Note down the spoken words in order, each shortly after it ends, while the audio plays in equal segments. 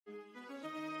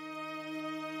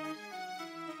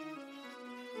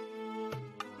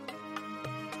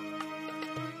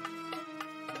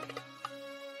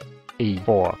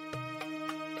e4,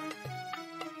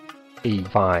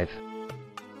 e5,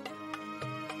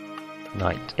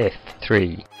 knight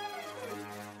f3,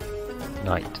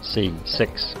 knight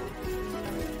c6,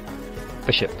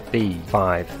 bishop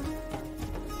b5,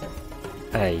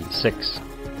 a6,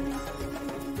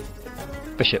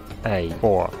 bishop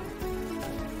a4,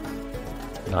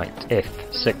 knight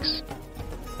f6,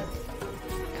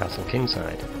 castle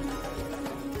kingside,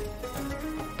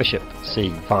 bishop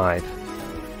c5,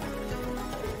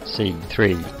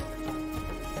 c3,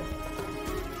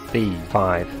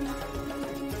 b5,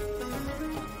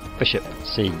 bishop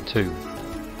c2,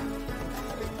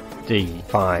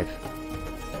 d5,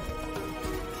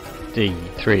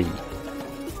 d3,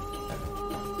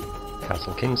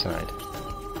 castle kingside,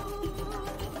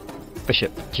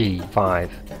 bishop g5,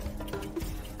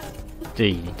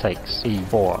 d takes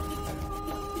e4,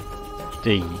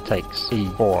 d takes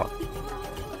e4,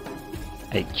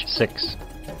 h6,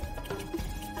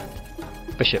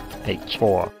 bishop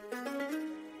h4,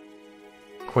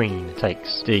 queen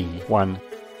takes d1,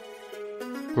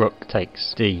 rook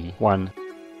takes d1,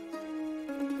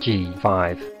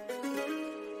 g5,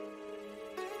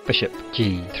 bishop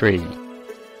g3,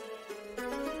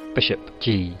 bishop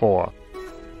g4,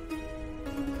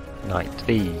 knight b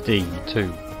d2,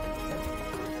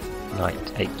 knight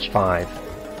h5,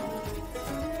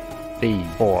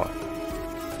 b4,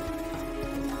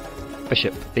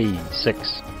 bishop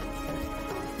b6,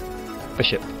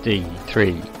 bishop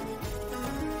d3,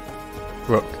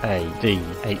 rook a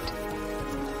d8,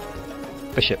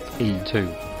 bishop e2,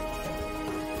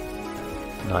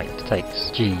 knight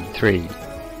takes g3,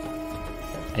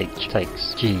 h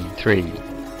takes g3,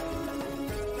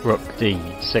 rook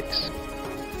d6,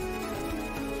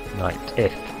 knight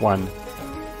f1,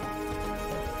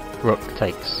 rook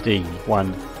takes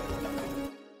d1,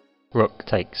 rook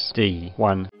takes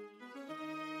d1,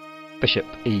 bishop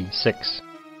e6,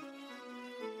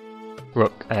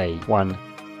 rook a1,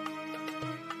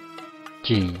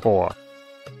 g4,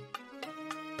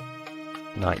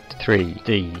 knight 3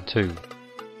 d2,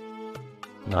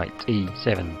 knight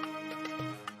e7,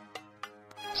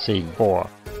 c4,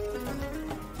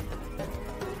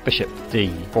 bishop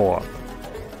d4,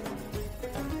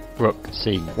 rook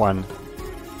c1,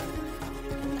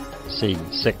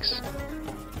 c6,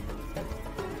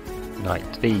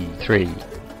 knight b3,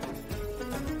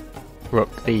 rook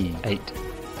b8,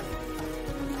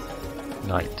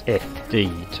 knight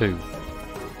fd2,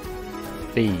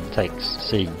 b takes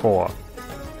c4,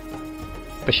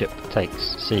 bishop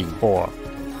takes c4,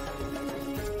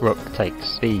 rook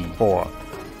takes b4,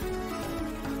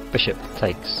 bishop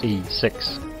takes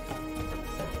e6,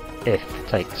 f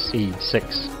takes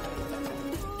e6,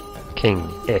 king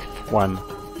f1,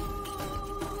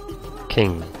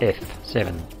 king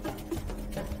f7,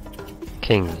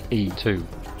 king e2,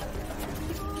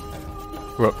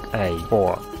 rook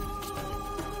a4,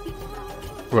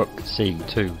 rook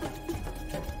c2,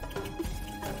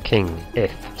 king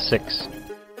f6,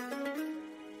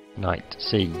 knight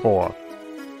c4,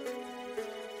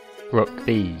 rook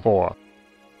b4,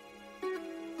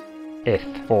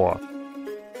 f4,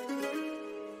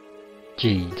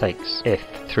 g takes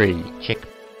f3, check,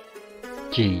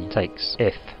 g takes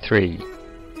f3,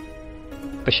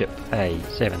 bishop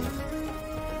a7,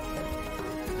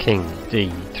 king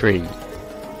d3,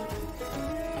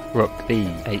 rook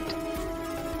b8,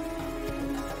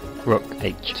 rook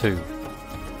h2,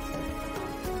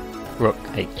 rook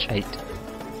h8,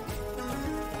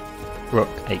 rook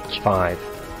h5,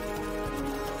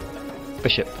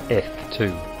 bishop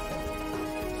f2,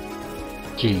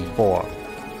 g4,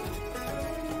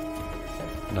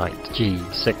 knight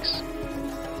g6,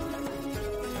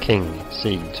 king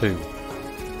c2,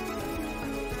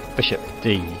 bishop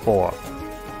d4,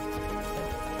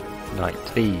 knight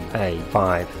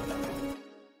ba5,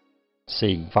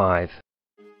 c5,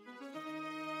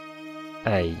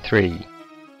 a3,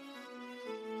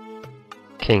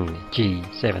 king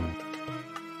g7,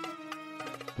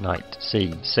 knight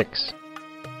c6,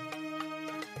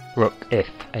 rook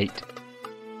f8,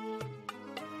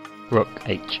 rook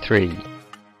h3,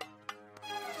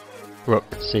 rook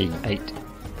c8,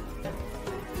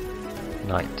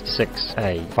 knight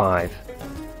 6a5,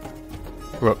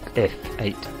 rook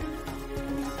f8,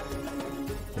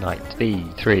 knight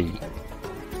b3,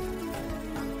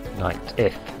 knight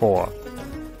f4,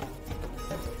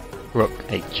 rook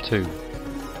h2,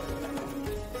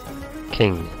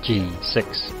 king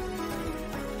g6,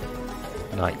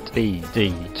 knight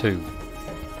bd2,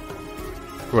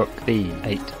 rook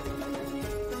b8,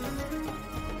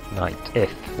 knight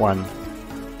f1,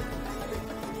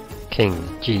 king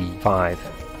g5,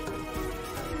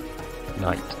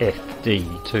 Knight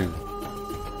fd2,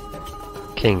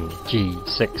 King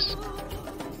g6,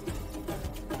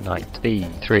 Knight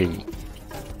b3,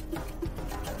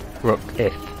 Rook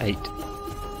f8,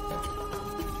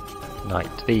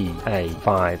 Knight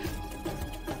ba5,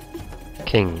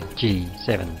 King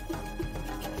g7,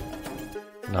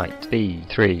 Knight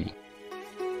b3,